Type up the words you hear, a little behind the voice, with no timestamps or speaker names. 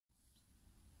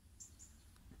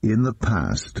In the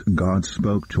past, God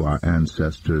spoke to our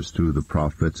ancestors through the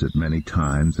prophets at many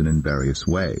times and in various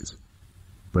ways.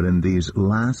 But in these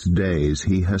last days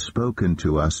he has spoken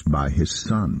to us by his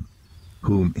Son,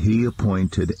 whom he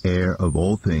appointed heir of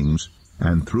all things,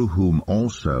 and through whom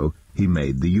also he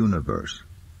made the universe.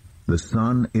 The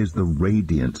Son is the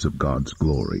radiance of God's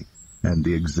glory, and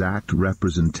the exact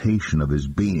representation of his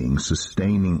being,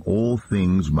 sustaining all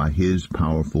things by his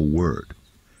powerful word.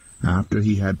 After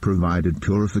he had provided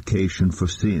purification for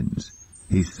sins,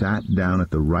 he sat down at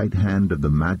the right hand of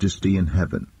the Majesty in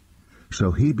heaven.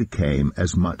 So he became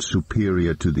as much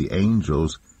superior to the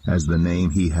angels as the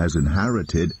name he has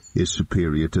inherited is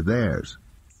superior to theirs.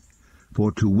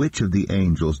 For to which of the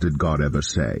angels did God ever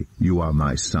say, "You are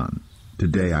my son,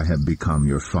 today I have become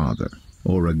your father"?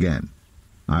 Or again,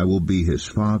 "I will be his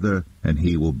father, and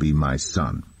he will be my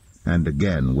son"? And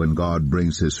again, when God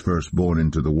brings his firstborn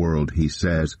into the world, he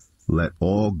says, "Let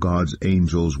all God's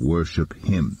angels worship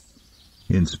him."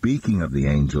 In speaking of the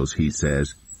angels, he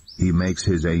says, "He makes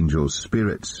his angels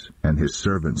spirits, and his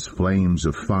servants flames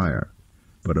of fire."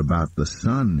 But about the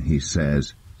Son, he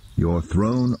says, "Your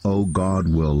throne, O God,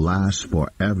 will last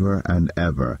forever and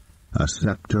ever. A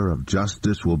scepter of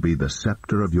justice will be the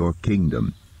scepter of your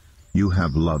kingdom. You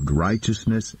have loved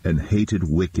righteousness and hated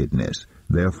wickedness.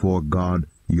 Therefore God,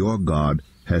 your God,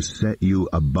 has set you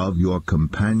above your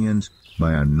companions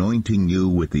by anointing you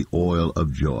with the oil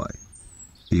of joy."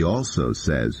 He also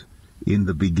says, "In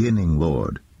the beginning,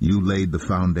 Lord, you laid the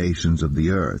foundations of the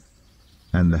earth,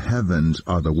 and the heavens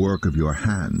are the work of your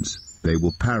hands. They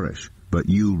will perish, but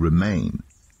you remain.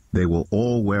 They will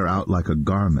all wear out like a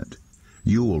garment.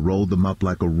 You will roll them up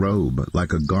like a robe.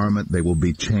 Like a garment they will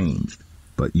be changed.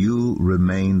 But you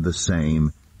remain the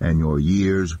same, and your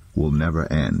years will never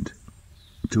end."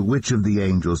 To which of the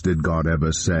angels did God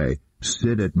ever say,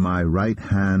 "Sit at my right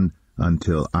hand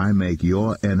until I make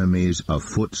your enemies a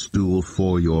footstool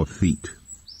for your feet"?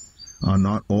 Are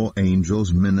not all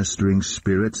angels ministering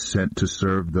spirits sent to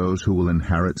serve those who will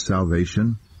inherit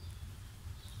salvation?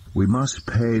 We must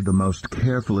pay the most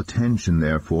careful attention,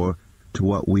 therefore, to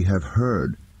what we have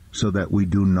heard, so that we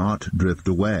do not drift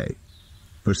away.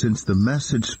 For since the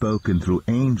message spoken through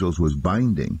angels was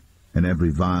binding, and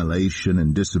every violation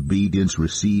and disobedience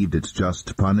received its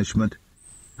just punishment,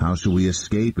 how shall we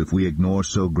escape if we ignore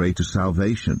so great a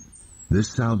salvation? This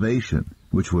salvation,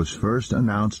 which was first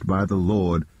announced by the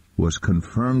Lord, was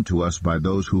confirmed to us by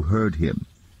those who heard him.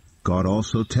 God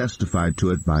also testified to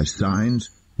it by signs,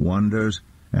 wonders,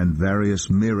 and various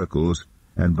miracles,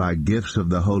 and by gifts of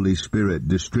the Holy Spirit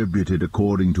distributed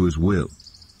according to his will.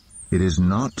 It is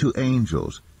not to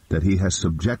angels that he has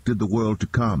subjected the world to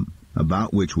come,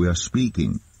 about which we are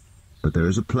speaking. But there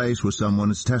is a place where someone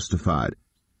has testified,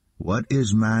 "What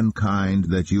is mankind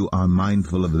that you are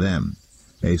mindful of them,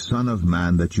 a son of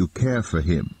man that you care for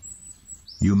him?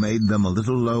 You made them a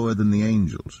little lower than the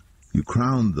angels. You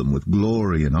crowned them with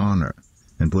glory and honor,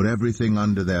 and put everything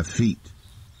under their feet.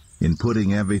 In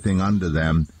putting everything under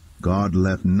them, God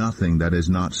left nothing that is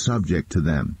not subject to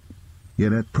them.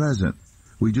 Yet at present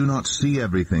we do not see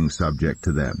everything subject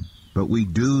to them, but we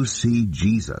do see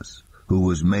Jesus, who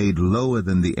was made lower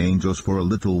than the angels for a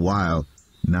little while,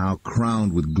 now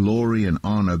crowned with glory and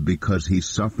honor because he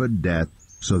suffered death,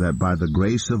 so that by the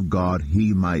grace of God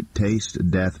he might taste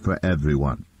death for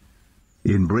everyone.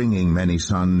 In bringing many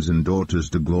sons and daughters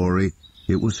to glory,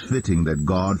 it was fitting that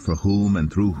God, for whom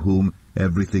and through whom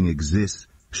everything exists,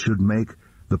 should make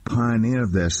the pioneer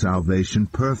of their salvation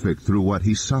perfect through what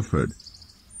he suffered.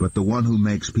 But the one who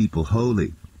makes people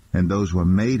holy, and those who are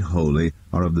made holy,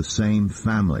 are of the same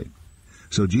family.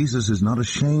 So Jesus is not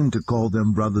ashamed to call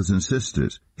them brothers and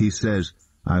sisters. He says,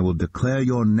 "I will declare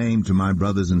your name to my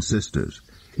brothers and sisters.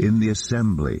 In the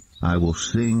assembly I will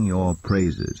sing your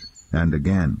praises." And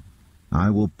again, "I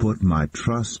will put my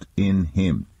trust in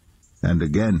him." And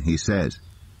again he says,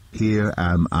 "Here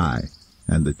am I,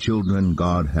 and the children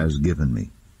God has given me."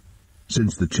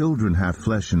 Since the children have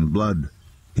flesh and blood,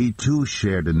 he too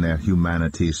shared in their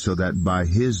humanity, so that by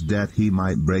his death he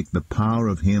might break the power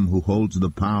of him who holds the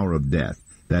power of death,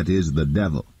 that is, the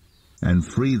devil, and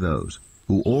free those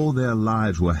who all their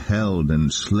lives were held in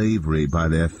slavery by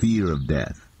their fear of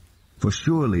death. For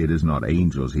surely it is not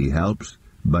angels he helps,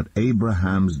 but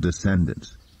Abraham's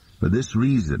descendants. For this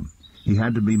reason he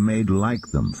had to be made like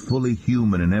them, fully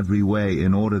human in every way,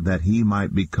 in order that he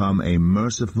might become a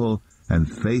merciful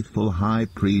and faithful high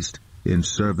priest in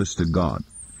service to God,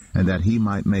 and that he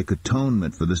might make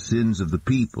atonement for the sins of the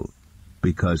people.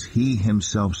 Because he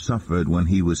himself suffered when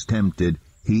he was tempted,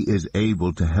 he is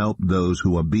able to help those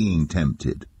who are being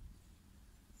tempted.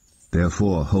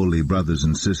 Therefore, holy brothers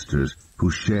and sisters who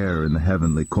share in the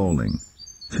heavenly calling,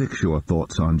 Fix your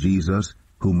thoughts on Jesus,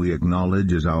 whom we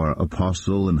acknowledge as our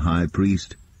apostle and high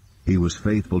priest. He was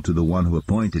faithful to the one who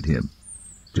appointed him,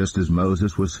 just as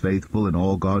Moses was faithful in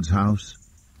all God's house.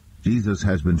 Jesus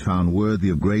has been found worthy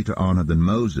of greater honor than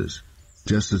Moses,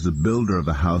 just as the builder of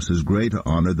a house is greater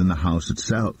honor than the house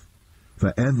itself.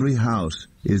 For every house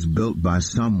is built by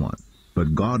someone,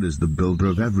 but God is the builder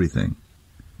of everything.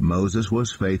 Moses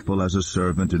was faithful as a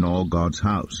servant in all God's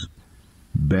house,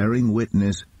 bearing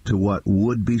witness to what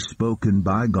would be spoken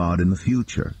by God in the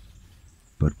future.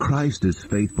 But Christ is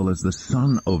faithful as the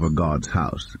Son over God's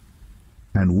house,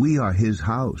 and we are his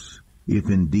house, if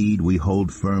indeed we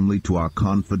hold firmly to our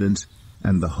confidence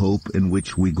and the hope in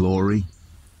which we glory.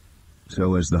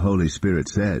 So as the Holy Spirit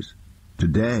says,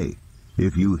 "Today,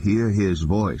 if you hear his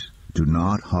voice, do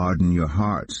not harden your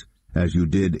hearts, as you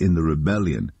did in the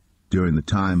rebellion during the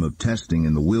time of testing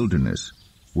in the wilderness,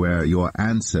 where your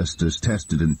ancestors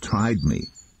tested and tried me,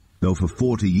 though for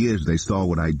 40 years they saw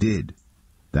what I did.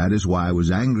 That is why I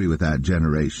was angry with that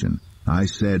generation. I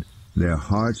said, their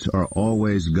hearts are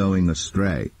always going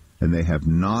astray, and they have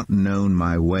not known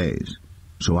my ways.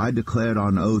 So I declared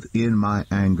on oath in my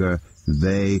anger,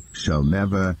 they shall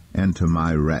never enter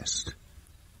my rest."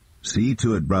 See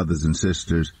to it, brothers and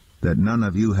sisters, that none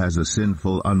of you has a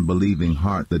sinful, unbelieving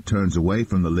heart that turns away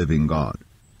from the living God.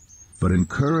 But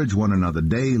encourage one another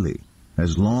daily,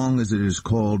 as long as it is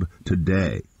called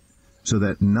today, so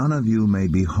that none of you may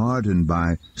be hardened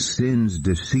by sin's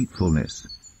deceitfulness.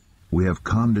 We have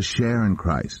come to share in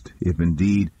Christ, if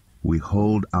indeed we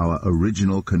hold our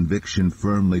original conviction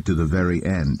firmly to the very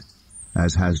end.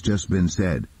 As has just been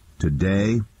said,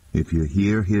 "Today, if you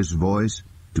hear his voice,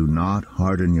 do not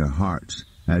harden your hearts,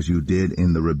 as you did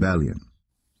in the rebellion."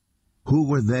 Who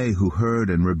were they who heard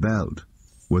and rebelled?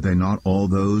 Were they not all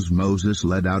those Moses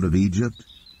led out of Egypt?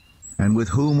 And with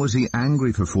whom was he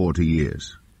angry for 40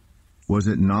 years? Was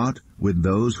it not with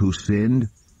those who sinned,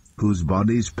 whose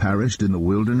bodies perished in the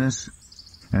wilderness?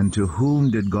 And to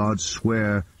whom did God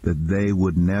swear that they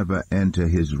would never enter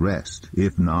his rest,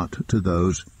 if not to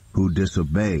those who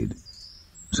disobeyed?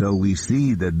 So we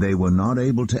see that they were not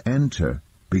able to enter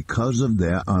because of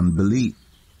their unbelief.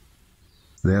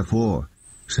 Therefore,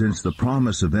 since the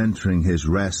promise of entering his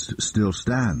rest still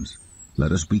stands,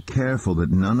 let us be careful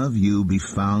that none of you be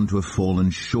found to have fallen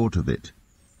short of it.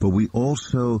 For we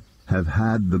also have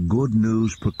had the good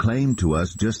news proclaimed to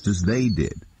us just as they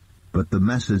did. But the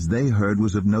message they heard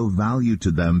was of no value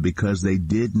to them because they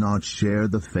did not share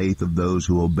the faith of those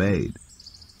who obeyed.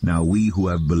 Now we who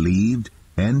have believed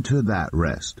enter that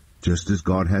rest, just as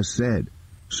God has said,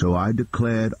 "So I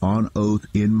declared on oath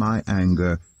in my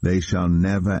anger, they shall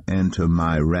never enter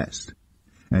my rest."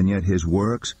 And yet his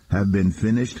works have been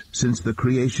finished since the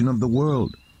creation of the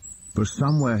world. For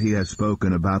somewhere he has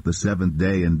spoken about the seventh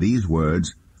day in these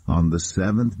words, "On the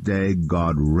seventh day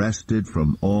God rested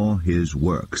from all his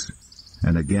works."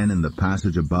 And again in the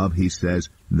passage above he says,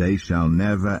 "They shall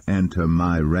never enter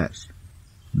my rest."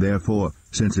 Therefore,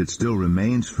 since it still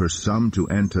remains for some to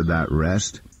enter that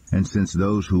rest, and since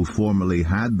those who formerly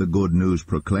had the good news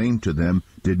proclaimed to them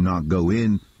did not go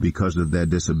in because of their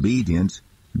disobedience,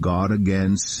 God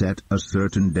again set a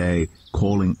certain day,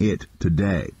 calling it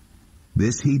today.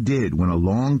 This he did when a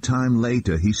long time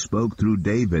later he spoke through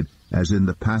David, as in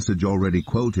the passage already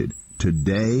quoted,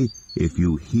 "Today, if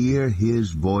you hear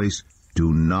his voice,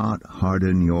 do not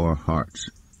harden your hearts."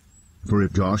 For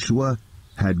if Joshua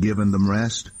had given them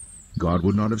rest, God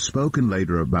would not have spoken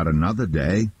later about another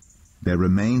day. There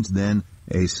remains then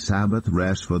a Sabbath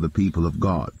rest for the people of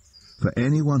God. For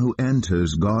anyone who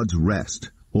enters God's rest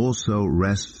also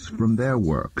rests from their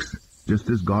works, just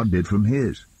as God did from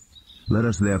his. Let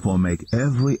us therefore make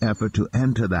every effort to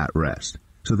enter that rest,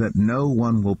 so that no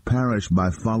one will perish by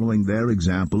following their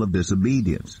example of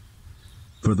disobedience.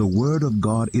 For the word of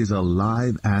God is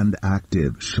alive and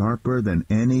active, sharper than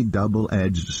any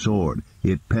double-edged sword.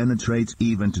 It penetrates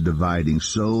even to dividing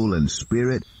soul and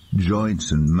spirit,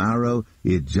 joints and marrow.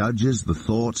 It judges the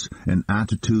thoughts and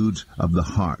attitudes of the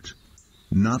heart.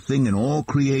 Nothing in all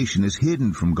creation is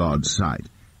hidden from God's sight.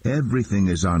 Everything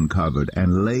is uncovered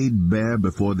and laid bare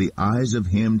before the eyes of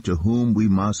him to whom we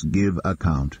must give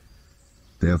account.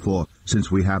 Therefore,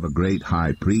 since we have a great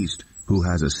high priest who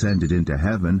has ascended into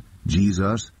heaven,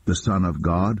 Jesus, the Son of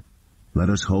God, let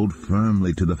us hold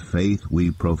firmly to the faith we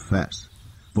profess.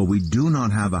 For we do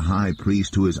not have a high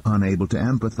priest who is unable to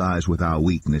empathize with our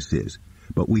weaknesses,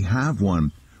 but we have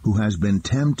one who has been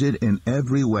tempted in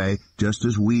every way just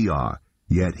as we are,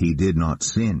 yet he did not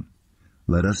sin.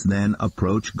 Let us then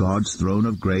approach God's throne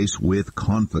of grace with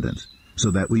confidence,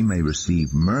 so that we may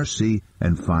receive mercy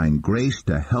and find grace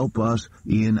to help us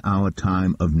in our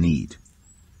time of need.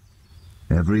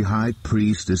 Every high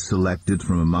priest is selected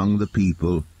from among the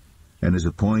people and is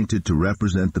appointed to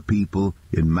represent the people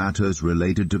in matters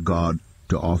related to God,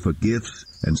 to offer gifts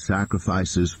and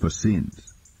sacrifices for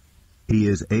sins. He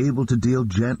is able to deal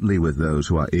gently with those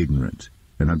who are ignorant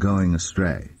and are going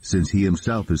astray, since he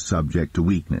himself is subject to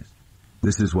weakness.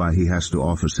 This is why he has to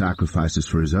offer sacrifices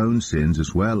for his own sins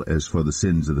as well as for the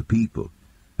sins of the people.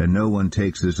 And no one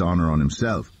takes this honor on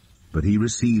himself, but he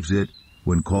receives it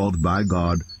when called by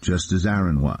God, just as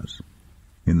Aaron was.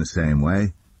 In the same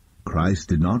way, Christ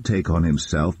did not take on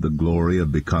himself the glory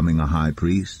of becoming a high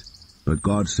priest, but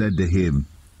God said to him,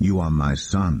 "You are my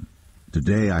son.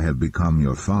 Today I have become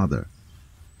your father."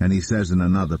 And he says in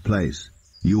another place,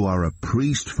 "You are a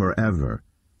priest forever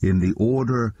in the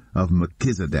order of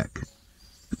Melchizedek."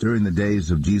 During the days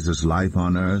of Jesus' life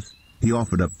on earth, he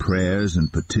offered up prayers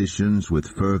and petitions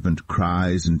with fervent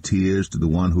cries and tears to the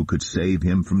one who could save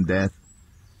him from death,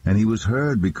 and he was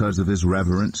heard because of his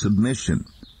reverent submission.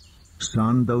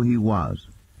 Son though he was,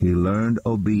 he learned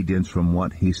obedience from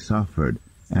what he suffered,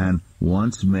 and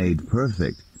once made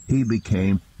perfect, he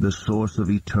became the source of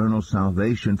eternal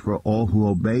salvation for all who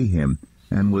obey him,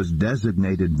 and was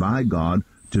designated by God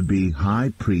to be high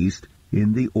priest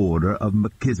in the order of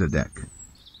Melchizedek.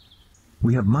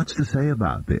 We have much to say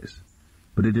about this,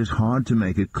 but it is hard to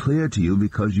make it clear to you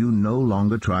because you no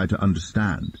longer try to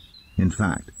understand. In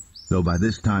fact, though by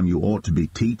this time you ought to be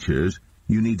teachers,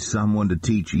 you need someone to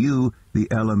teach you the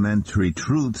elementary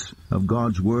truths of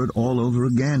God's Word all over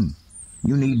again.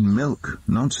 You need milk,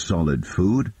 not solid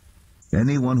food.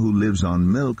 Anyone who lives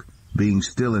on milk, being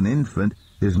still an infant,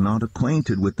 is not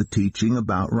acquainted with the teaching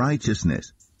about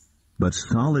righteousness. But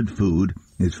solid food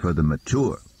is for the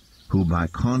mature, who by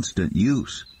constant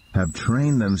use have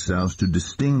trained themselves to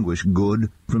distinguish good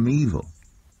from evil.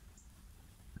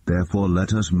 Therefore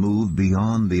let us move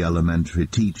beyond the elementary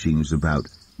teachings about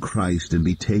Christ and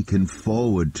be taken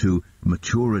forward to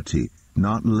maturity,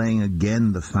 not laying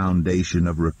again the foundation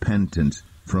of repentance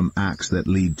from acts that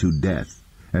lead to death,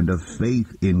 and of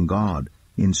faith in God,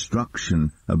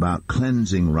 instruction about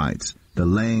cleansing rites, the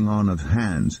laying on of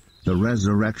hands, the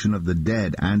resurrection of the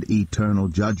dead, and eternal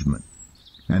judgment.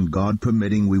 And God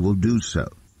permitting, we will do so.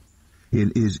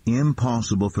 It is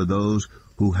impossible for those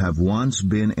who have once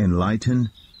been enlightened,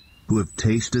 who have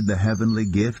tasted the heavenly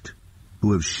gift,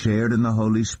 who have shared in the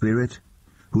Holy Spirit,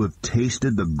 who have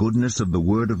tasted the goodness of the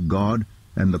Word of God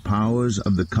and the powers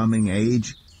of the coming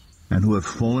age, and who have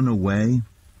fallen away,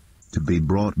 to be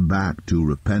brought back to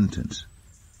repentance.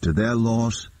 To their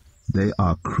loss, they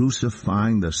are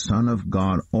crucifying the Son of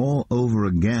God all over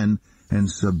again and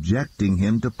subjecting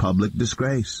him to public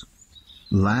disgrace.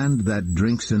 Land that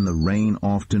drinks in the rain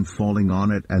often falling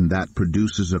on it, and that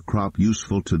produces a crop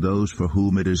useful to those for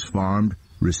whom it is farmed,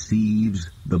 receives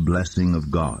the blessing of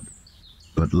God.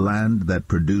 But land that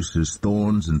produces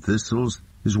thorns and thistles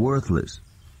is worthless,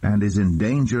 and is in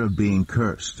danger of being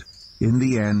cursed. In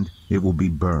the end, it will be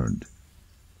burned.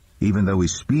 Even though we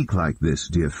speak like this,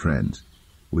 dear friends,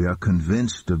 we are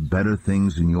convinced of better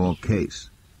things in your case,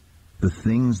 the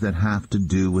things that have to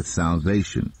do with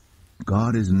salvation.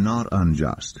 God is not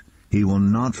unjust. He will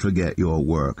not forget your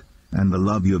work and the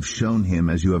love you have shown him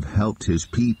as you have helped his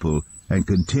people and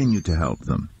continue to help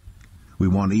them. We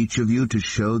want each of you to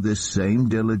show this same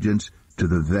diligence to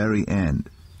the very end,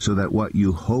 so that what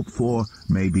you hope for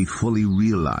may be fully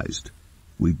realized.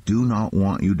 We do not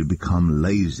want you to become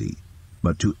lazy,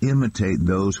 but to imitate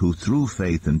those who through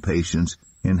faith and patience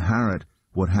inherit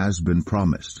what has been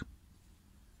promised.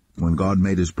 When God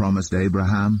made his promise to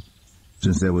Abraham,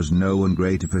 since there was no one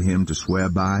greater for him to swear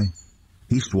by,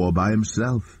 he swore by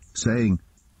himself, saying,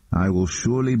 "I will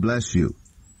surely bless you,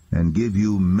 and give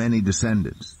you many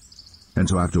descendants." And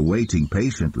so after waiting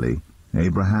patiently,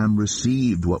 Abraham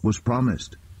received what was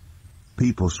promised.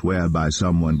 People swear by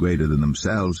someone greater than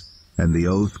themselves, and the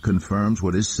oath confirms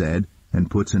what is said and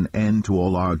puts an end to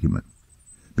all argument.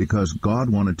 Because God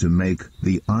wanted to make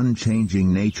the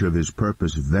unchanging nature of his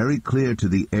purpose very clear to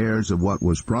the heirs of what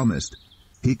was promised,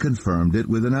 he confirmed it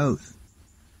with an oath.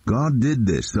 God did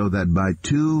this so that by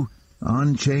two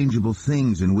unchangeable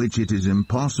things in which it is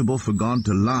impossible for God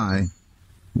to lie,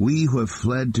 we who have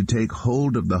fled to take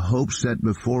hold of the hope set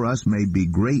before us may be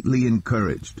greatly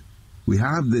encouraged. We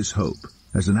have this hope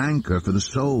as an anchor for the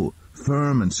soul,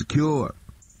 firm and secure.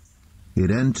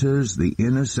 It enters the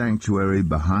inner sanctuary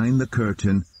behind the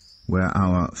curtain where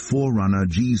our forerunner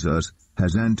Jesus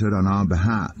has entered on our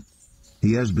behalf.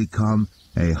 He has become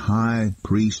a high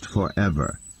priest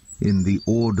forever in the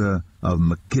order of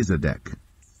Melchizedek.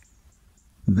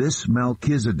 This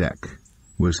Melchizedek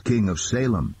was king of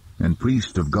Salem and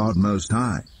priest of God Most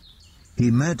High. He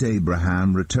met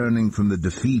Abraham returning from the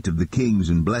defeat of the kings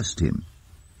and blessed him.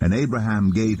 And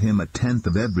Abraham gave him a tenth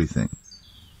of everything.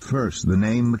 First, the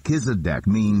name Melchizedek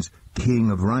means king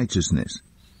of righteousness.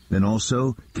 Then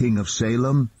also, king of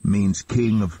Salem means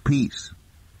king of peace.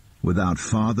 Without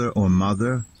father or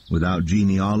mother, without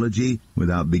genealogy,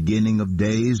 without beginning of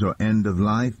days or end of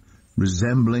life,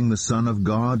 resembling the Son of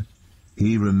God,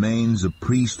 he remains a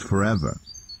priest forever.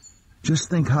 Just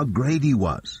think how great he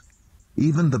was.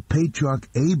 Even the patriarch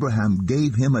Abraham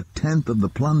gave him a tenth of the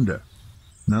plunder.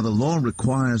 Now the law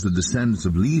requires the descendants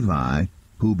of Levi,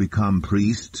 who become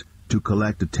priests, to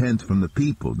collect a tenth from the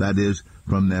people, that is,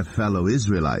 from their fellow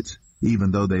Israelites,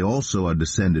 even though they also are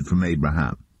descended from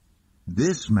Abraham.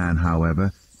 This man,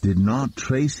 however, did not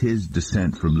trace his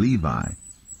descent from Levi,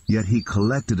 yet he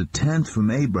collected a tenth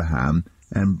from Abraham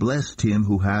and blessed him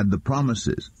who had the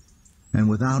promises. And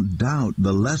without doubt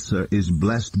the lesser is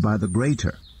blessed by the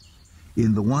greater.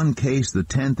 In the one case the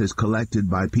tenth is collected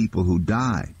by people who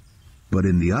die, but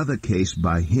in the other case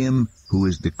by him who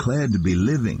is declared to be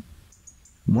living.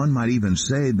 One might even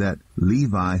say that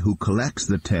Levi, who collects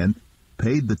the tenth,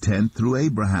 paid the tenth through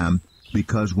Abraham,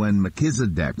 because when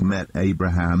Melchizedek met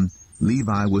Abraham,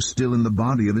 Levi was still in the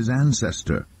body of his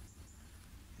ancestor.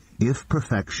 If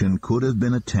perfection could have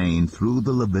been attained through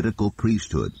the Levitical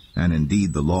priesthood, and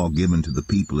indeed the law given to the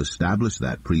people established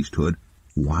that priesthood,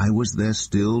 why was there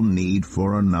still need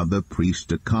for another priest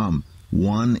to come,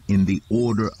 one in the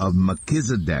order of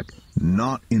Melchizedek,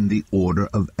 not in the order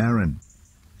of Aaron?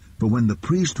 For when the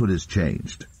priesthood is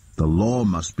changed, the law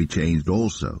must be changed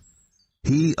also.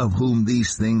 He of whom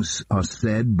these things are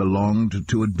said belonged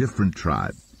to a different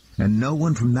tribe, and no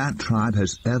one from that tribe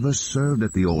has ever served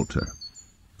at the altar.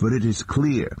 For it is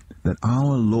clear that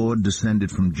our Lord descended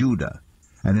from Judah,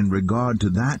 and in regard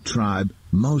to that tribe,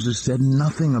 Moses said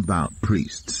nothing about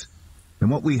priests. And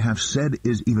what we have said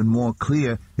is even more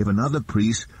clear if another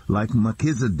priest like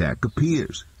Melchizedek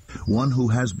appears, one who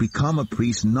has become a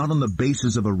priest not on the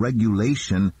basis of a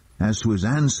regulation as to his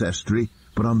ancestry,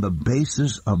 but on the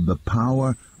basis of the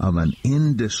power of an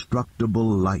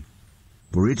indestructible life.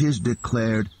 For it is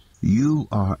declared, "You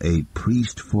are a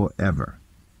priest forever,"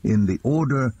 in the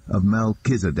order of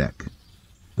Melchizedek.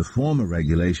 The former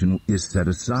regulation is set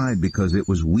aside because it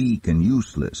was weak and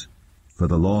useless, for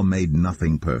the law made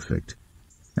nothing perfect,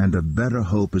 and a better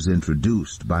hope is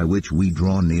introduced by which we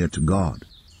draw near to God.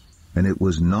 And it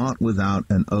was not without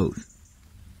an oath.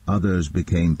 Others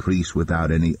became priests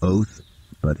without any oath,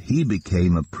 but he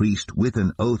became a priest with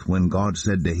an oath when God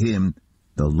said to him,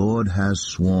 "The Lord has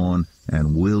sworn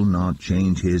and will not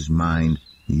change his mind.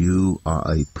 You are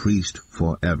a priest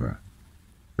forever."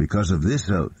 Because of this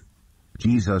oath,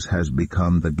 Jesus has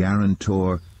become the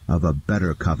guarantor of a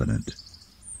better covenant.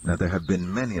 Now there have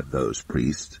been many of those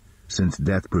priests, since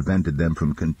death prevented them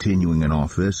from continuing in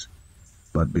office,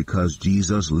 but because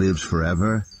Jesus lives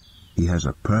forever, he has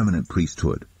a permanent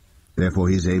priesthood. Therefore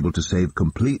he is able to save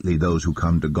completely those who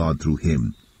come to God through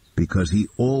him, because he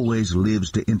always lives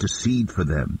to intercede for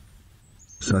them.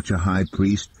 Such a high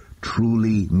priest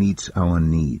truly meets our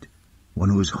need, one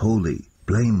who is holy,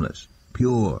 blameless,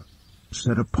 pure,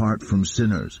 set apart from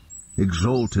sinners,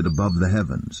 exalted above the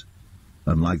heavens.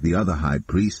 Unlike the other high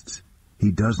priests,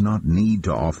 he does not need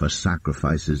to offer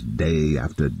sacrifices day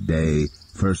after day,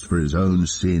 first for his own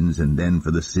sins and then for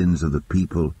the sins of the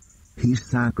people. He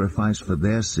sacrificed for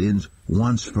their sins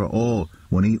once for all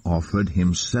when he offered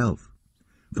himself.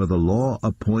 For the law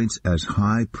appoints as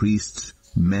high priests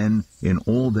men in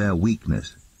all their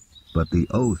weakness, but the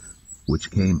oath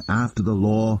which came after the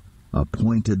law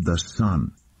appointed the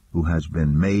Son, who has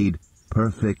been made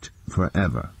perfect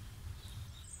forever.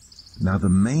 Now the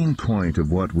main point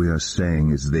of what we are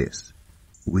saying is this: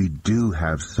 we do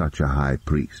have such a high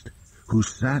priest, who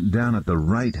sat down at the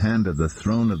right hand of the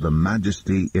throne of the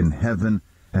majesty in heaven,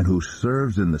 and who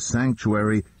serves in the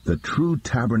sanctuary, the true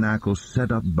tabernacle set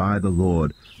up by the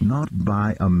Lord, not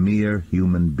by a mere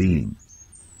human being.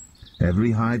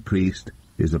 Every high priest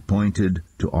is appointed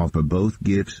to offer both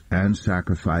gifts and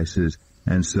sacrifices,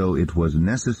 and so it was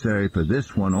necessary for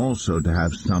this one also to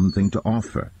have something to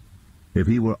offer. If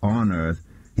he were on earth,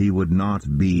 he would not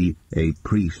be a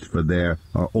priest, for there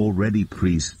are already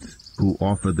priests who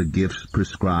offer the gifts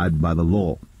prescribed by the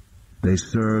law. They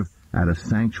serve at a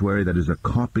sanctuary that is a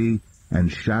copy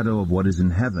and shadow of what is in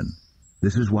heaven.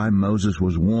 This is why Moses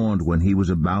was warned when he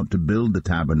was about to build the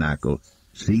tabernacle,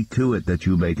 "See to it that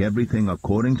you make everything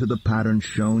according to the pattern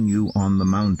shown you on the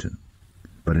mountain."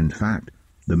 But in fact,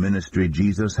 the ministry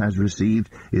Jesus has received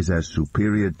is as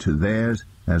superior to theirs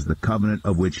as the covenant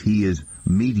of which he is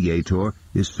mediator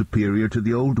is superior to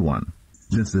the old one,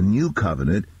 since the new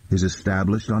covenant is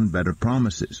established on better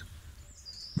promises.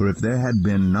 For if there had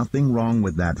been nothing wrong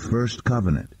with that first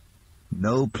covenant,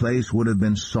 no place would have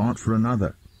been sought for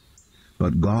another.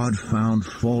 But God found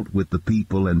fault with the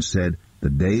people and said, "The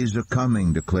days are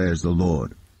coming, declares the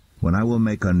Lord, when I will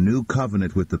make a new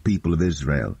covenant with the people of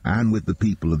Israel and with the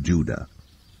people of Judah.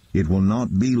 It will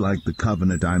not be like the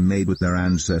covenant I made with their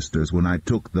ancestors when I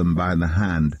took them by the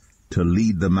hand to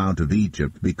lead them out of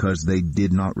Egypt, because they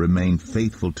did not remain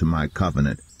faithful to my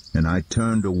covenant, and I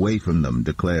turned away from them,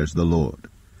 declares the Lord.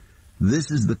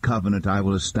 This is the covenant I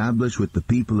will establish with the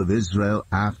people of Israel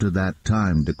after that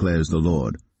time, declares the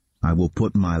Lord. I will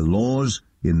put my laws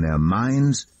in their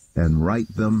minds and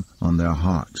write them on their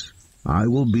hearts. I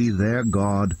will be their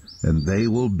God, and they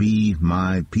will be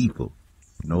my people.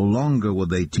 No longer will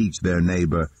they teach their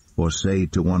neighbor or say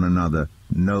to one another,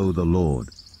 'Know the Lord,'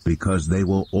 because they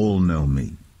will all know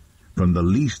me, from the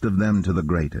least of them to the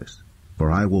greatest.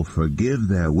 For I will forgive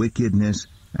their wickedness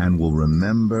and will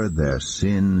remember their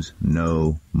sins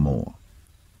no more."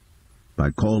 By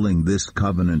calling this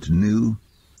covenant new,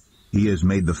 he has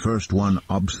made the first one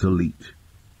obsolete,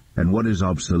 and what is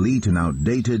obsolete and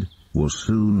outdated will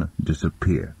soon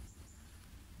disappear.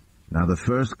 Now the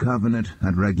first covenant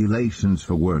had regulations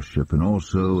for worship and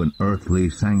also an earthly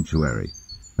sanctuary.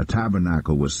 A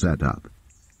tabernacle was set up.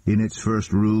 In its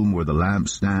first room were the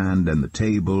lampstand and the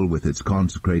table with its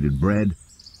consecrated bread.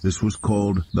 This was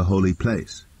called the holy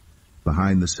place.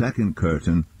 Behind the second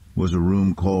curtain was a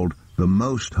room called the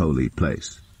most holy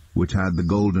place, which had the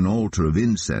golden altar of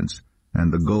incense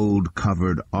and the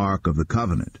gold-covered ark of the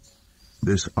covenant.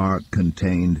 This ark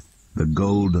contained the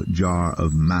gold jar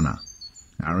of manna,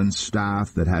 Aaron's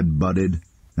staff that had budded,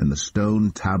 and the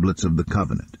stone tablets of the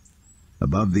covenant.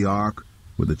 Above the ark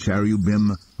were the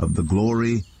cherubim of the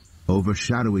glory,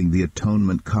 overshadowing the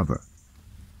atonement cover.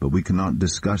 But we cannot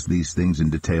discuss these things in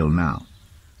detail now.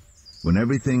 When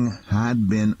everything had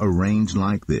been arranged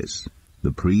like this,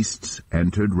 the priests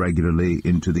entered regularly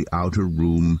into the outer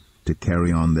room to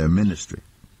carry on their ministry.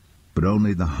 But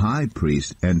only the high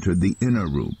priest entered the inner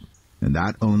room, and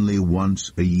that only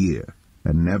once a year,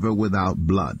 and never without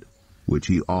blood, which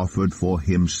he offered for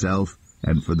himself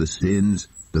and for the sins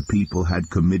the people had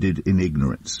committed in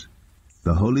ignorance.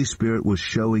 The Holy Spirit was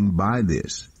showing by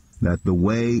this that the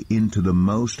way into the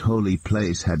most holy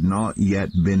place had not yet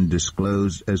been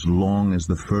disclosed as long as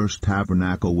the first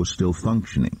tabernacle was still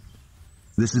functioning.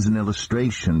 This is an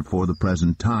illustration for the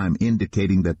present time,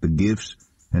 indicating that the gifts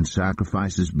and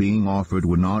sacrifices being offered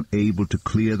were not able to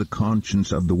clear the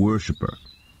conscience of the worshipper.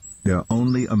 They are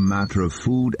only a matter of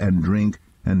food and drink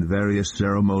and various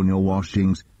ceremonial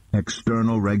washings,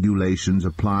 external regulations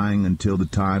applying until the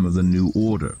time of the new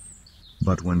order.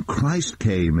 But when Christ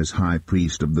came as high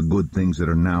priest of the good things that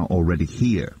are now already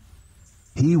here,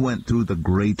 he went through the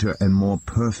greater and more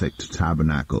perfect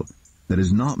tabernacle that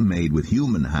is not made with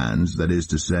human hands, that is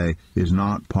to say, is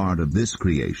not part of this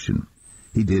creation.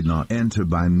 He did not enter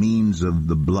by means of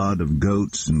the blood of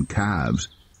goats and calves,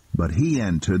 but he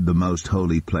entered the most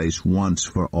holy place once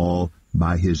for all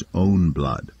by his own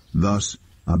blood, thus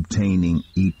obtaining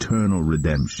eternal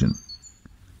redemption.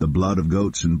 The blood of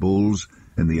goats and bulls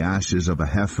and the ashes of a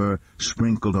heifer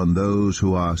sprinkled on those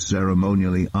who are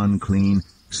ceremonially unclean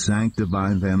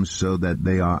sanctify them so that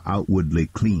they are outwardly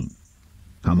clean.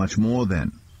 How much more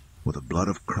then will the blood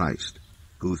of Christ,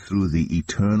 who through the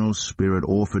eternal Spirit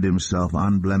offered himself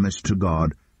unblemished to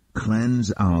God,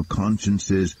 cleanse our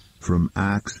consciences from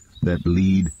acts that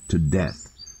lead to death,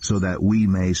 so that we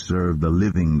may serve the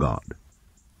living God.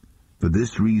 For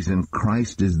this reason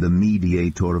Christ is the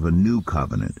mediator of a new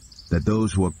covenant, that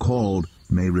those who are called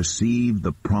may receive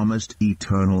the promised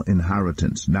eternal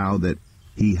inheritance, now that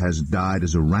he has died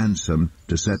as a ransom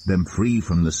to set them free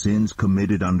from the sins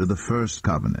committed under the first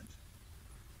covenant.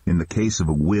 In the case of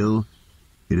a will,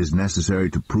 it is necessary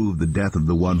to prove the death of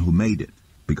the one who made it,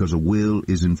 because a will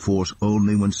is in force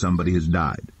only when somebody has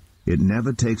died. It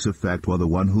never takes effect while the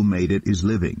one who made it is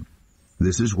living.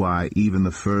 This is why even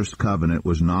the first covenant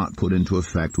was not put into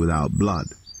effect without blood.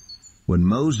 When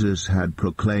Moses had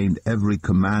proclaimed every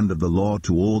command of the law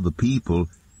to all the people,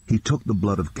 he took the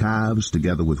blood of calves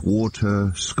together with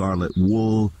water, scarlet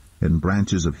wool, and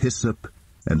branches of hyssop,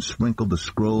 and sprinkled the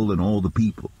scroll and all the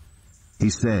people. He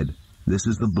said, "This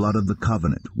is the blood of the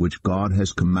covenant, which God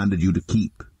has commanded you to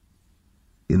keep."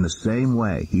 In the same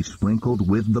way, he sprinkled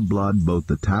with the blood both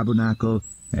the tabernacle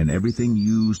and everything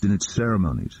used in its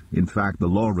ceremonies. In fact, the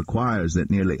law requires that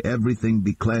nearly everything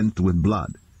be cleansed with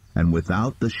blood, and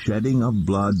without the shedding of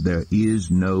blood there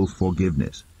is no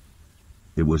forgiveness.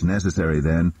 It was necessary,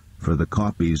 then, for the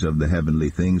copies of the heavenly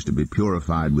things to be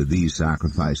purified with these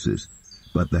sacrifices,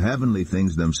 but the heavenly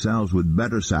things themselves with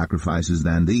better sacrifices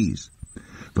than these.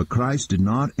 For Christ did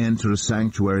not enter a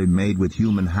sanctuary made with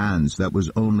human hands that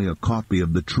was only a copy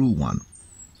of the true one.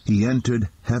 He entered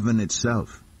heaven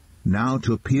itself, now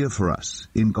to appear for us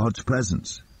in God's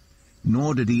presence.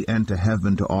 Nor did he enter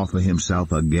heaven to offer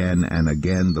himself again and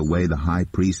again the way the high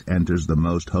priest enters the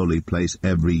most holy place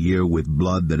every year with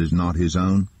blood that is not his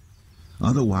own.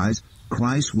 Otherwise,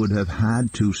 Christ would have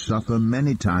had to suffer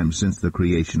many times since the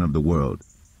creation of the world.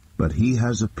 But he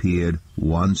has appeared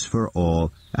once for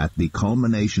all at the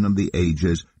culmination of the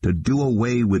ages to do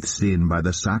away with sin by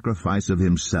the sacrifice of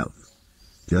himself.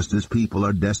 Just as people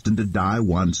are destined to die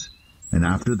once, and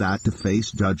after that to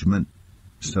face judgment,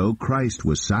 so Christ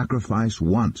was sacrificed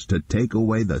once to take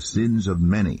away the sins of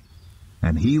many.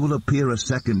 And he will appear a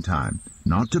second time,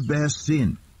 not to bear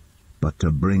sin, but to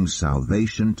bring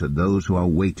salvation to those who are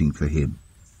waiting for him.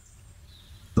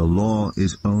 The law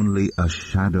is only a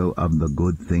shadow of the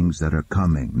good things that are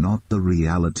coming, not the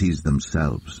realities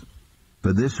themselves.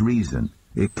 For this reason,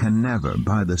 it can never,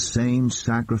 by the same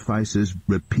sacrifices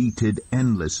repeated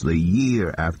endlessly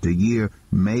year after year,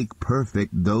 make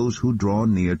perfect those who draw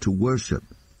near to worship.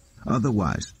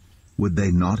 Otherwise, would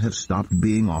they not have stopped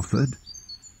being offered?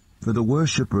 For the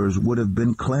worshippers would have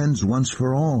been cleansed once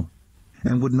for all,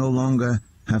 and would no longer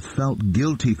have felt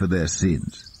guilty for their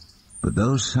sins. But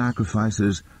those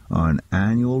sacrifices are an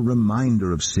annual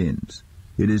reminder of sins.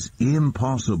 It is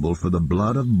impossible for the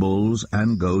blood of bulls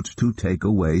and goats to take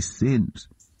away sins.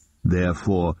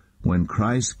 Therefore, when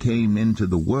Christ came into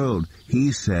the world,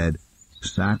 he said,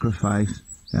 "Sacrifice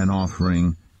and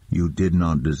offering you did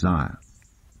not desire,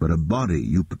 but a body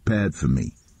you prepared for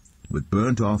me. With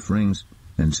burnt offerings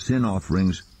and sin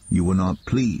offerings you were not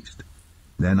pleased.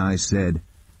 Then I said,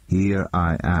 Here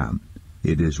I am.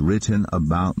 It is written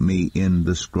about me in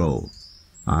the scroll.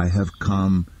 I have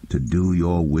come to do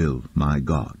your will, my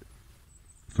God."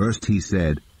 First he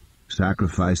said,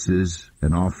 "Sacrifices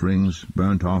and offerings,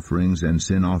 burnt offerings and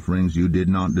sin offerings you did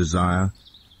not desire,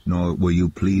 nor were you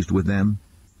pleased with them,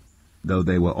 though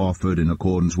they were offered in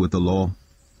accordance with the law."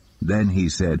 Then he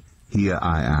said, "Here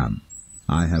I am.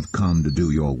 I have come to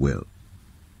do your will."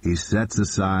 He sets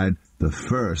aside the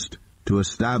first to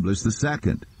establish the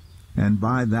second, and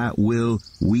by that will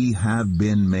we have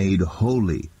been made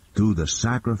holy through the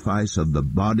sacrifice of the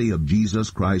body of Jesus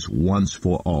Christ once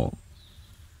for all.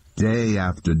 Day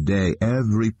after day,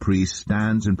 every priest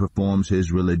stands and performs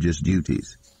his religious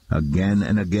duties. Again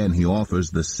and again he offers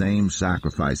the same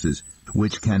sacrifices,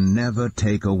 which can never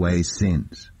take away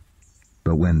sins.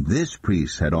 But when this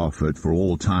priest had offered for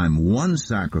all time one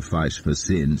sacrifice for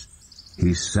sins,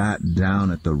 he sat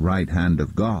down at the right hand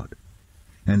of God.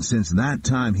 And since that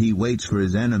time he waits for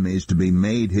his enemies to be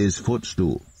made his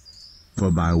footstool. For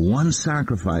by one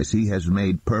sacrifice he has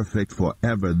made perfect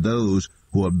forever those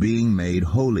who are being made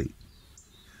holy.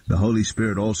 The Holy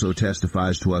Spirit also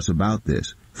testifies to us about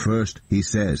this. First he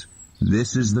says,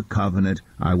 "This is the covenant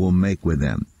I will make with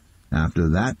them. After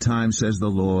that time, says the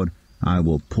Lord, I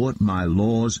will put my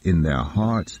laws in their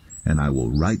hearts, and I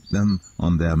will write them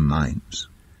on their minds."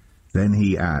 Then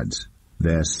he adds,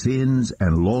 "Their sins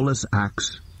and lawless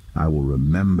acts I will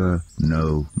remember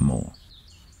no more."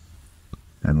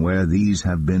 And where these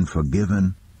have been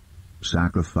forgiven,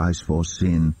 sacrifice for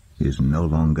sin is no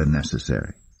longer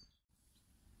necessary.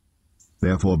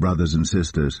 Therefore, brothers and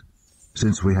sisters,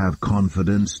 since we have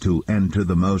confidence to enter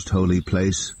the most holy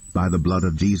place by the blood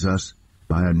of Jesus,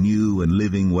 by a new and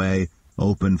living way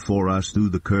opened for us through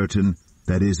the curtain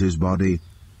that is his body,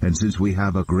 and since we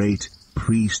have a great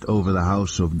priest over the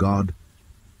house of God,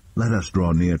 let us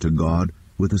draw near to God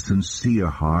with a sincere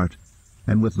heart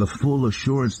and with the full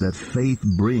assurance that faith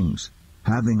brings,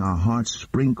 having our hearts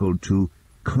sprinkled to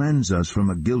cleanse us from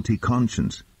a guilty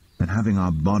conscience, and having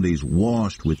our bodies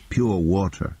washed with pure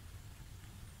water.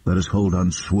 Let us hold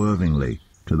unswervingly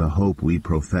to the hope we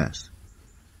profess,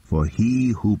 for he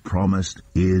who promised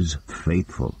is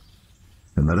faithful.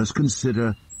 And let us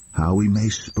consider how we may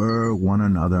spur one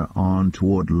another on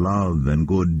toward love and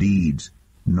good deeds,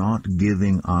 not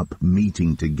giving up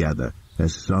meeting together,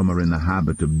 as some are in the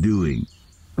habit of doing,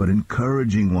 but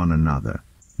encouraging one another,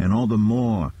 and all the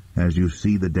more as you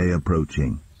see the day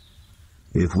approaching.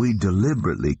 If we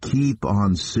deliberately keep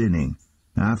on sinning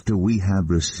after we have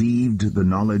received the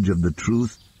knowledge of the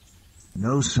truth,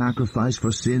 no sacrifice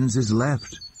for sins is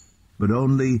left, but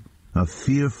only a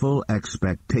fearful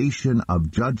expectation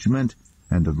of judgment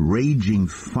and of raging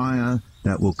fire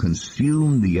that will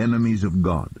consume the enemies of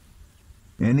God.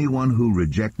 Anyone who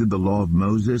rejected the law of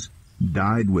Moses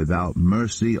died without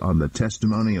mercy on the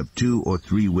testimony of 2 or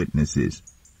 3 witnesses.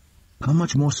 How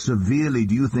much more severely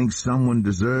do you think someone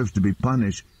deserves to be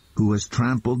punished who has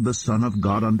trampled the Son of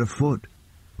God underfoot,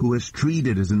 who has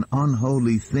treated as an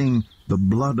unholy thing the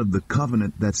blood of the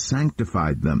covenant that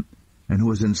sanctified them, and who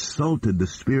has insulted the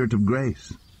Spirit of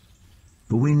grace.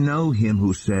 For we know him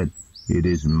who said, "It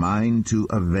is mine to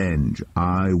avenge,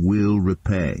 I will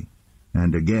repay."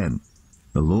 And again,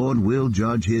 "The Lord will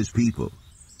judge his people."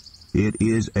 It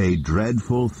is a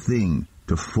dreadful thing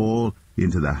to fall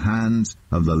into the hands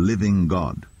of the living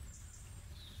God.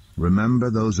 Remember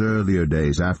those earlier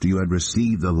days after you had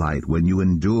received the light, when you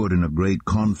endured in a great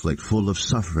conflict full of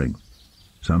suffering.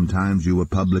 Sometimes you were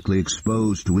publicly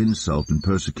exposed to insult and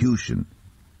persecution.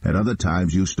 At other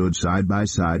times you stood side by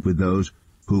side with those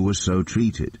who were so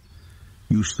treated.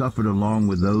 You suffered along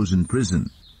with those in prison,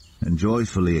 and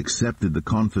joyfully accepted the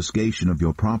confiscation of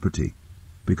your property,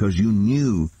 because you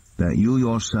knew that you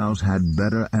yourselves had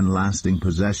better and lasting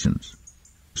possessions.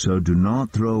 So do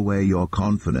not throw away your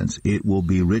confidence, it will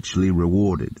be richly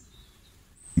rewarded.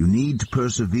 You need to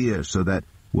persevere so that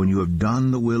when you have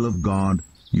done the will of God,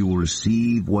 you will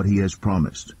receive what he has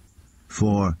promised.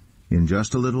 For in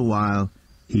just a little while,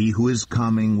 he who is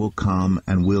coming will come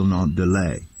and will not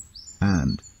delay.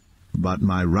 But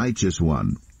my righteous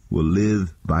one will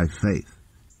live by faith.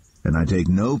 And I take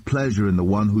no pleasure in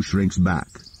the one who shrinks back.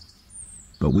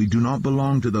 But we do not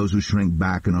belong to those who shrink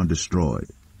back and are destroyed,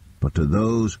 but to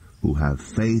those who have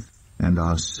faith and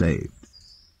are saved.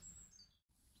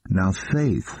 Now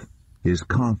faith is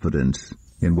confidence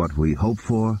in what we hope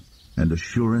for and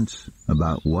assurance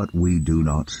about what we do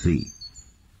not see.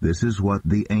 This is what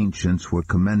the ancients were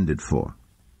commended for.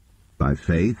 By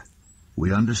faith,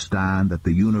 we understand that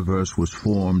the universe was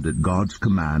formed at God's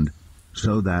command,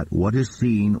 so that what is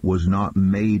seen was not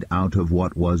made out of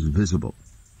what was visible.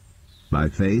 By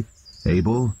faith,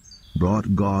 Abel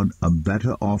brought God a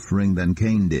better offering than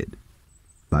Cain did.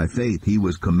 By faith he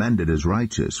was commended as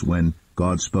righteous when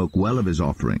God spoke well of his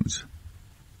offerings.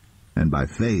 And by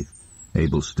faith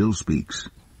Abel still speaks,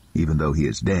 even though he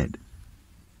is dead.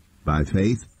 By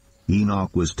faith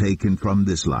Enoch was taken from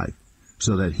this life,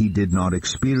 so that he did not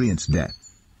experience death.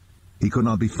 He could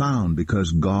not be found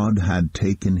because God had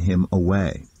taken him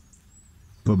away.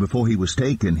 For before he was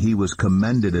taken, he was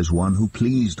commended as one who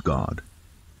pleased God.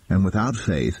 And without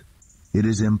faith, it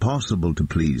is impossible to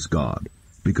please God,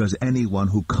 because anyone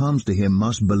who comes to him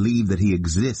must believe that he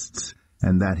exists,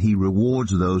 and that he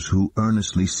rewards those who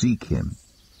earnestly seek him.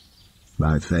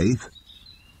 By faith,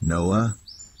 Noah,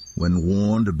 when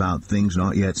warned about things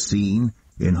not yet seen,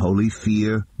 in holy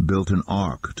fear built an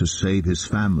ark to save his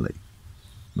family.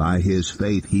 By his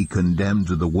faith he condemned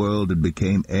the world and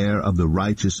became heir of the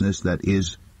righteousness that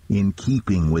is in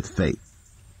keeping with faith.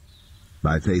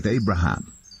 By faith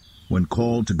Abraham, when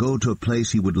called to go to a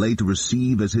place he would later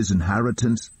receive as his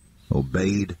inheritance,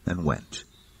 obeyed and went,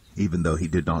 even though he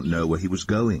did not know where he was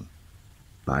going.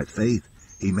 By faith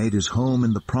he made his home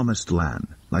in the promised land,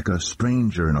 like a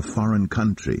stranger in a foreign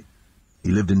country.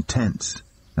 He lived in tents,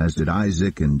 as did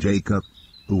Isaac and Jacob,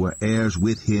 who were heirs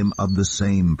with him of the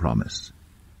same promise.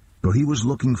 For he was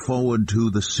looking forward to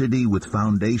the city with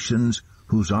foundations,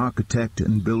 whose architect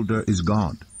and builder is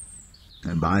God.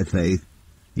 And by faith,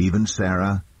 even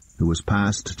Sarah, who was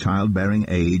past childbearing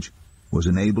age, was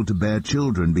enabled to bear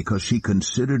children because she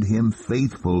considered him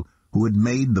faithful who had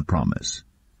made the promise.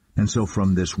 And so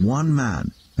from this one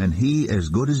man, and he as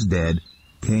good as dead,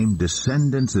 came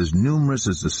descendants as numerous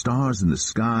as the stars in the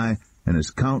sky, and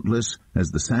as countless as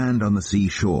the sand on the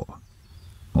seashore.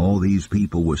 All these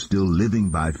people were still living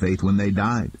by faith when they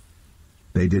died.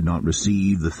 They did not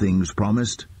receive the things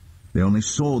promised. They only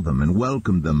saw them and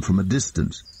welcomed them from a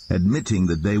distance, admitting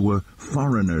that they were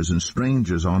foreigners and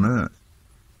strangers on earth.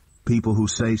 People who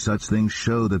say such things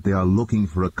show that they are looking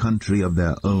for a country of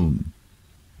their own.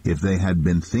 If they had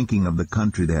been thinking of the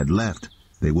country they had left,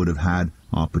 they would have had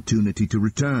opportunity to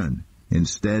return.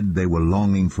 Instead, they were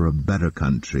longing for a better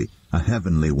country, a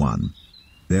heavenly one.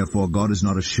 Therefore God is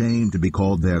not ashamed to be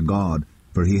called their God,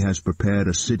 for he has prepared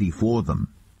a city for them.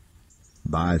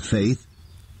 By faith,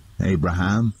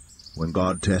 Abraham, when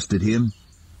God tested him,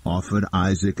 offered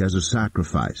Isaac as a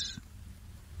sacrifice.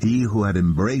 He who had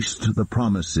embraced the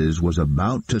promises was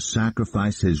about to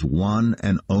sacrifice his one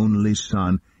and only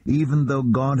son, even though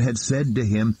God had said to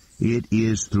him, "It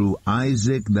is through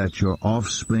Isaac that your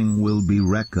offspring will be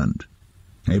reckoned."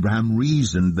 Abraham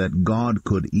reasoned that God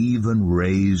could even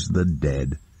raise the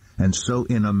dead, and so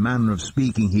in a manner of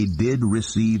speaking he did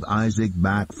receive Isaac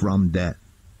back from death.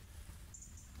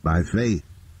 By faith,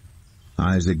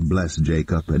 Isaac blessed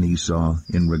Jacob and Esau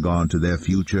in regard to their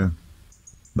future.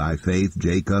 By faith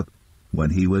Jacob,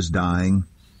 when he was dying,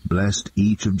 blessed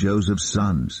each of Joseph's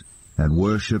sons, and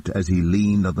worshipped as he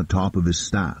leaned on the top of his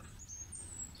staff.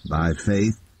 By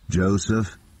faith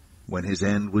Joseph, when his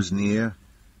end was near,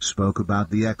 spoke about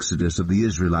the exodus of the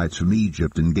Israelites from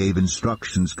Egypt and gave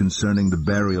instructions concerning the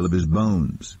burial of his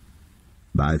bones.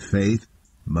 By faith,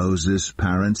 Moses'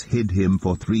 parents hid him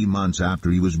for 3 months after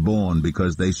he was born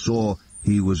because they saw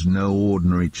he was no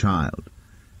ordinary child,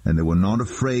 and they were not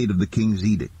afraid of the king's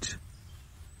edict.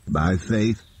 By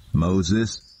faith,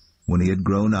 Moses, when he had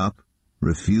grown up,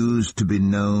 refused to be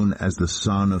known as the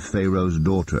son of Pharaoh's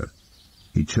daughter.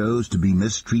 He chose to be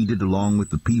mistreated along with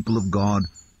the people of God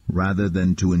rather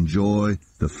than to enjoy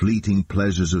the fleeting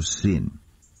pleasures of sin.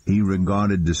 He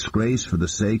regarded disgrace for the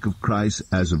sake of Christ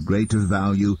as of greater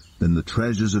value than the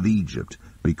treasures of Egypt,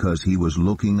 because he was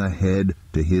looking ahead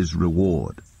to his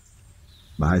reward.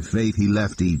 By faith he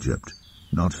left Egypt,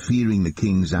 not fearing the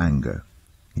king's anger.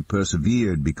 He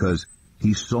persevered because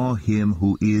he saw him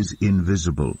who is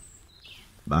invisible.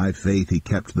 By faith he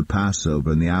kept the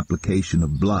Passover and the application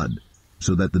of blood,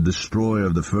 so that the destroyer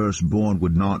of the firstborn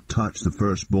would not touch the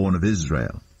firstborn of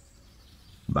Israel.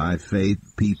 By faith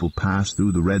people passed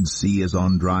through the Red Sea as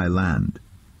on dry land,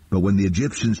 but when the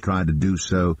Egyptians tried to do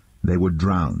so, they were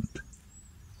drowned.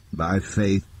 By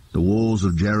faith the walls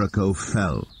of Jericho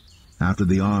fell, after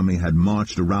the army had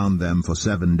marched around them for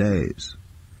 7 days.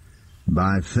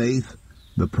 By faith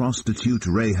the prostitute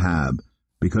Rahab,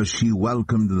 because she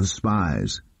welcomed the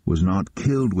spies, was not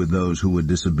killed with those who were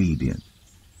disobedient.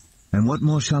 And what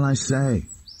more shall I say?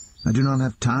 I do not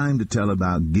have time to tell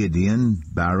about Gideon,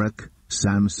 Barak,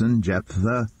 Samson,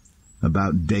 Jephthah,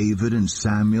 about David and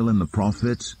Samuel and the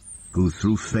prophets, who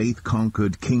through faith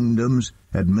conquered kingdoms,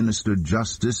 administered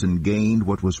justice and gained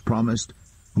what was promised,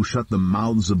 who shut the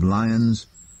mouths of lions,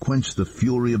 quenched the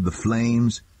fury of the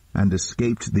flames, and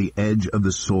escaped the edge of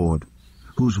the sword,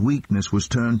 whose weakness was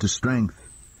turned to strength,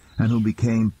 and who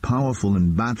became powerful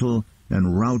in battle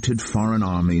and routed foreign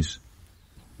armies.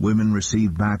 Women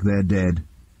received back their dead,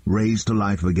 raised to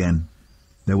life again.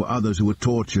 There were others who were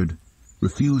tortured,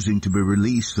 refusing to be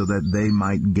released so that they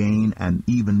might gain an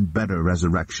even better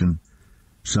resurrection.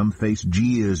 Some faced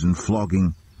jeers and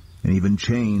flogging, and even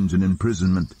chains and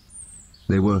imprisonment.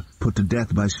 They were put to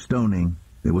death by stoning.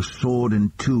 They were sawed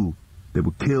in two. They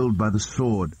were killed by the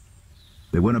sword.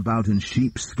 They went about in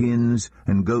sheepskins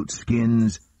and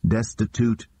goatskins,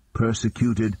 destitute,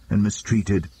 persecuted, and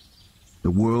mistreated.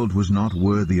 The world was not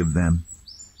worthy of them.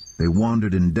 They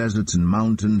wandered in deserts and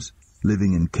mountains,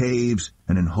 living in caves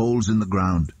and in holes in the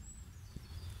ground.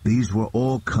 These were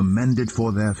all commended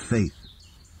for their faith,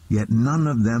 yet none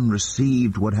of them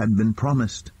received what had been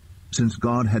promised, since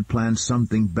God had planned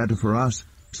something better for us,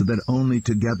 so that only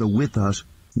together with us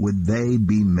would they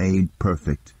be made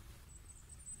perfect.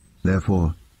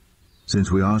 Therefore,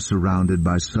 since we are surrounded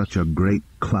by such a great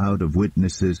cloud of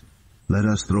witnesses, let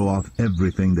us throw off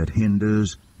everything that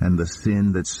hinders and the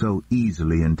sin that so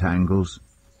easily entangles.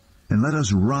 And let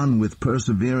us run with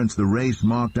perseverance the race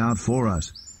marked out for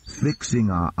us, fixing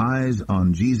our eyes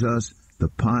on Jesus, the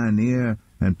pioneer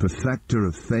and perfecter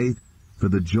of faith. For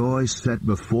the joy set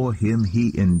before him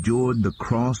he endured the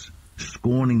cross,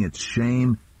 scorning its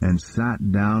shame, and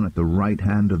sat down at the right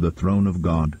hand of the throne of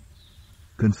God.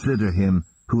 Consider him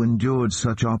who endured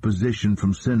such opposition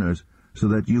from sinners, so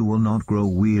that you will not grow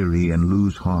weary and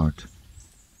lose heart.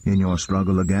 In your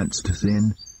struggle against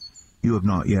sin, you have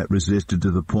not yet resisted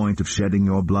to the point of shedding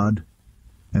your blood.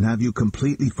 And have you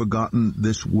completely forgotten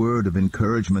this word of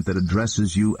encouragement that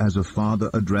addresses you as a father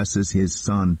addresses his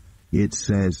son? It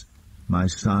says, "My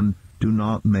son, do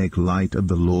not make light of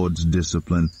the Lord's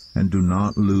discipline, and do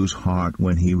not lose heart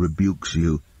when he rebukes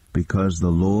you, because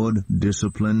the Lord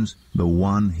disciplines the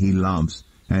one he loves,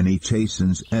 and he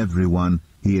chastens everyone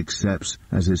he accepts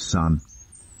as his son."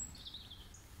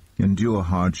 Endure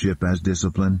hardship as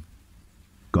discipline.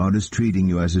 God is treating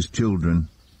you as his children.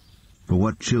 For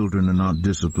what children are not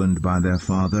disciplined by their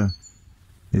father?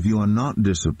 If you are not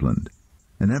disciplined,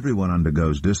 and everyone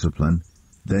undergoes discipline,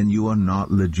 then you are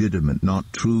not legitimate,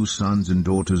 not true sons and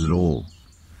daughters at all.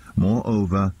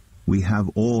 Moreover, we have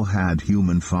all had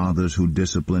human fathers who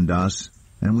disciplined us,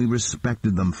 and we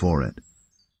respected them for it.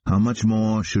 How much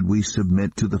more should we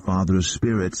submit to the Father of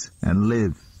spirits and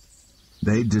live?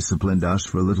 They disciplined us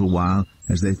for a little while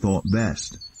as they thought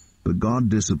best, but God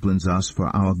disciplines us for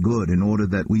our good in order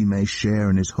that we may share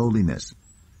in his holiness.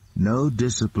 No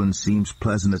discipline seems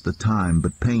pleasant at the time,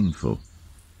 but painful.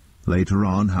 Later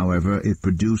on, however, it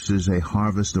produces a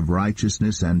harvest of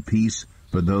righteousness and peace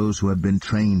for those who have been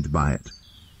trained by it.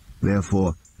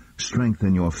 Therefore,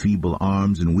 strengthen your feeble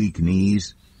arms and weak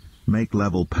knees. Make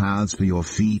level paths for your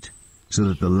feet, so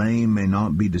that the lame may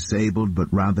not be disabled,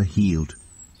 but rather healed.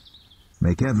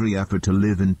 Make every effort to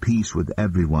live in peace with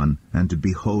everyone, and to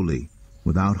be holy.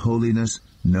 Without holiness,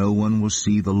 no one will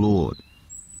see the Lord.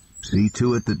 See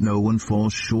to it that no one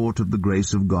falls short of the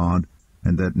grace of God,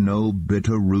 and that no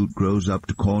bitter root grows up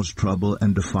to cause trouble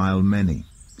and defile many.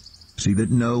 See that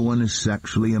no one is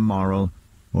sexually immoral,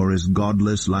 or is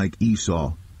godless like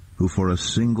Esau, who for a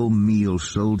single meal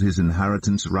sold his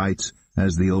inheritance rights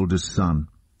as the oldest son.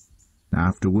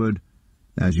 Afterward,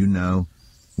 as you know,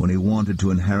 when he wanted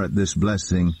to inherit this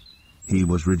blessing, he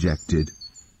was rejected.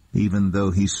 Even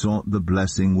though he sought the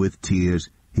blessing with tears,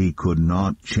 he could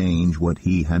not change what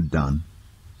he had done.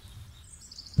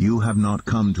 You have not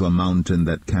come to a mountain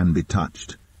that can be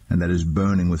touched, and that is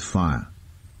burning with fire,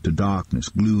 to darkness,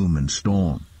 gloom, and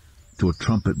storm, to a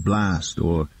trumpet blast,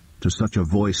 or to such a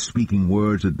voice speaking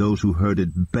words that those who heard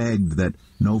it begged that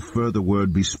no further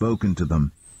word be spoken to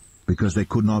them, because they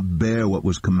could not bear what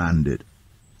was commanded.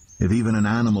 If even an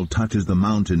animal touches the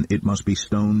mountain, it must be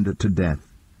stoned to death.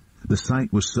 The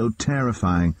sight was so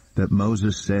terrifying that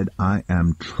Moses said, I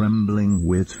am trembling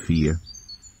with fear.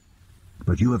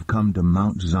 But you have come to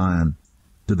Mount Zion,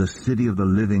 to the city of the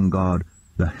living God,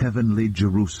 the heavenly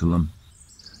Jerusalem.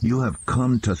 You have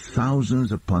come to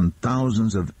thousands upon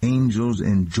thousands of angels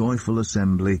in joyful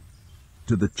assembly,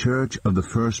 to the church of the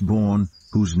firstborn,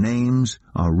 whose names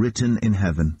are written in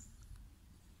heaven.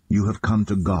 You have come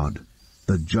to God,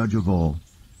 the judge of all,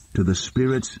 to the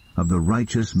spirits of the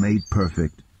righteous made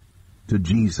perfect, to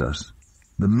Jesus,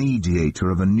 the mediator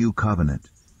of a new covenant,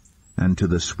 and to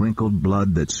the sprinkled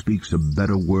blood that speaks a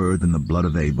better word than the blood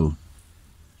of Abel.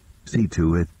 See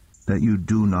to it that you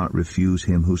do not refuse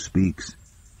him who speaks.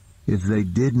 If they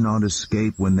did not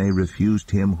escape when they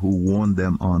refused him who warned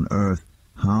them on earth,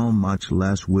 how much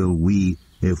less will we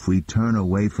if we turn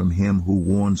away from him who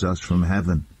warns us from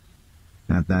heaven?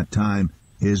 At that time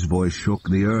his voice shook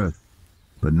the earth,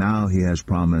 but now he has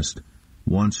promised,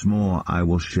 once more I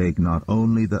will shake not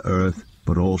only the earth,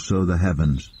 but also the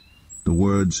heavens. The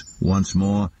words, once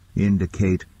more,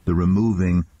 indicate the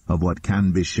removing of what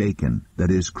can be shaken,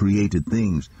 that is, created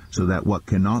things, so that what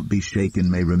cannot be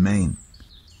shaken may remain.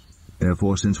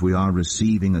 Therefore, since we are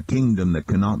receiving a kingdom that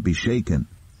cannot be shaken,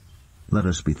 let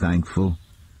us be thankful,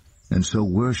 and so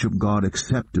worship God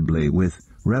acceptably with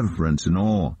reverence and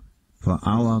awe, for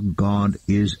our God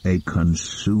is a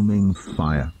consuming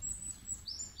fire.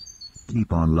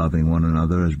 Keep on loving one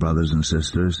another as brothers and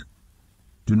sisters.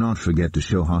 Do not forget to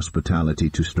show hospitality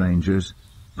to strangers,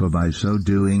 for by so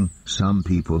doing some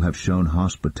people have shown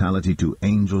hospitality to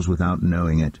angels without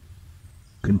knowing it.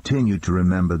 Continue to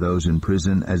remember those in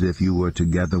prison as if you were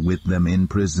together with them in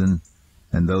prison,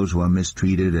 and those who are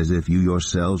mistreated as if you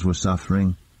yourselves were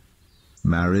suffering.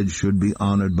 Marriage should be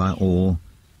honored by all,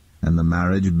 and the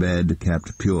marriage bed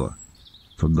kept pure,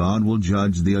 for God will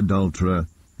judge the adulterer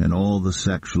and all the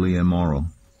sexually immoral.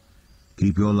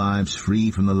 Keep your lives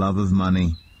free from the love of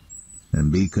money,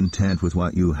 and be content with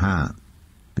what you have,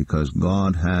 because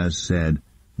God has said,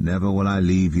 never will I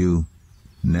leave you,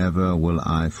 never will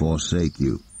I forsake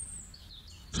you.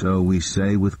 So we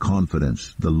say with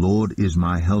confidence, the Lord is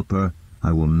my helper,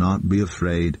 I will not be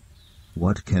afraid.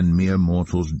 What can mere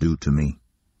mortals do to me?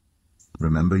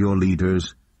 Remember your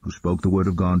leaders who spoke the word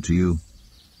of God to you.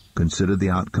 Consider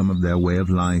the outcome of their way of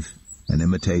life, and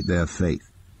imitate their faith.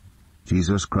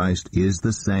 Jesus Christ is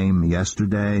the same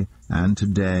yesterday and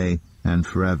today and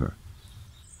forever.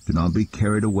 Do not be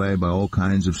carried away by all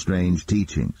kinds of strange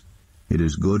teachings. It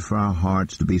is good for our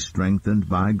hearts to be strengthened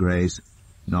by grace,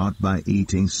 not by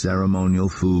eating ceremonial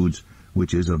foods,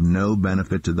 which is of no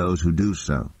benefit to those who do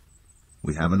so.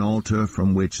 We have an altar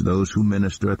from which those who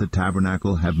minister at the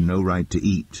tabernacle have no right to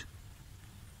eat.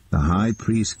 The high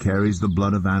priest carries the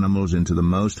blood of animals into the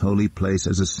most holy place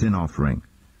as a sin offering,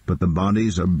 but the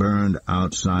bodies are burned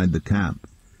outside the camp.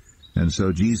 And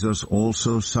so Jesus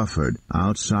also suffered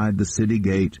outside the city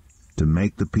gate to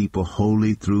make the people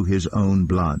holy through his own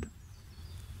blood.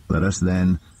 Let us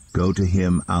then go to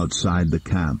him outside the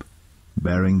camp,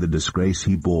 bearing the disgrace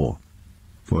he bore.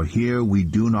 For here we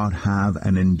do not have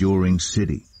an enduring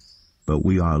city, but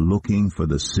we are looking for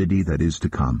the city that is to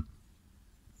come.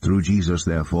 Through Jesus,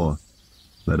 therefore,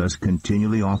 let us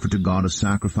continually offer to God a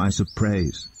sacrifice of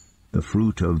praise, the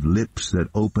fruit of lips that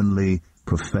openly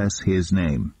profess his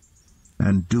name.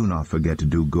 And do not forget to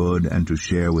do good and to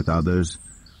share with others,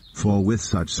 for with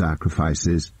such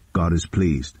sacrifices God is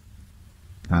pleased.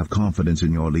 Have confidence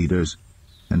in your leaders,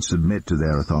 and submit to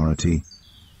their authority,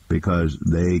 because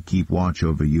they keep watch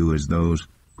over you as those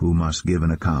who must give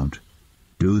an account.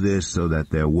 Do this so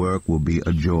that their work will be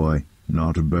a joy,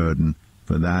 not a burden,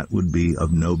 for that would be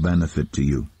of no benefit to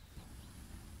you.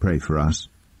 Pray for us.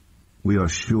 We are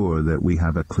sure that we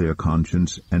have a clear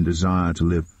conscience and desire to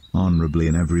live honorably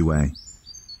in every way.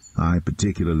 I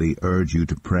particularly urge you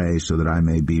to pray so that I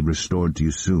may be restored to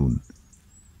you soon.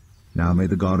 Now may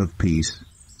the God of peace,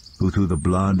 who through the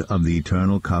blood of the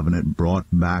eternal covenant brought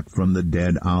back from the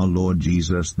dead our Lord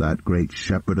Jesus, that great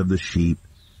shepherd of the sheep,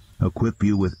 equip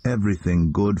you with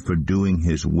everything good for doing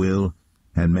his will,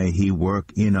 and may he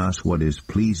work in us what is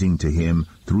pleasing to him,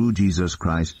 through Jesus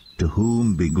Christ, to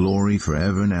whom be glory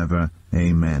forever and ever.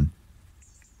 Amen.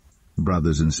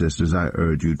 Brothers and sisters, I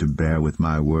urge you to bear with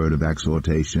my word of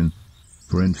exhortation,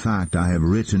 for in fact I have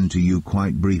written to you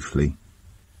quite briefly.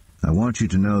 I want you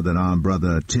to know that our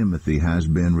brother Timothy has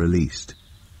been released.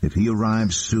 If he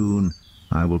arrives soon,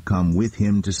 I will come with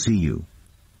him to see you.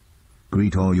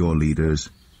 Greet all your leaders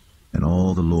and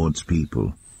all the Lord's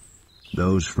people.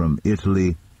 Those from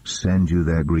Italy send you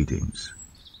their greetings.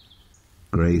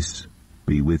 Grace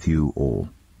be with you all.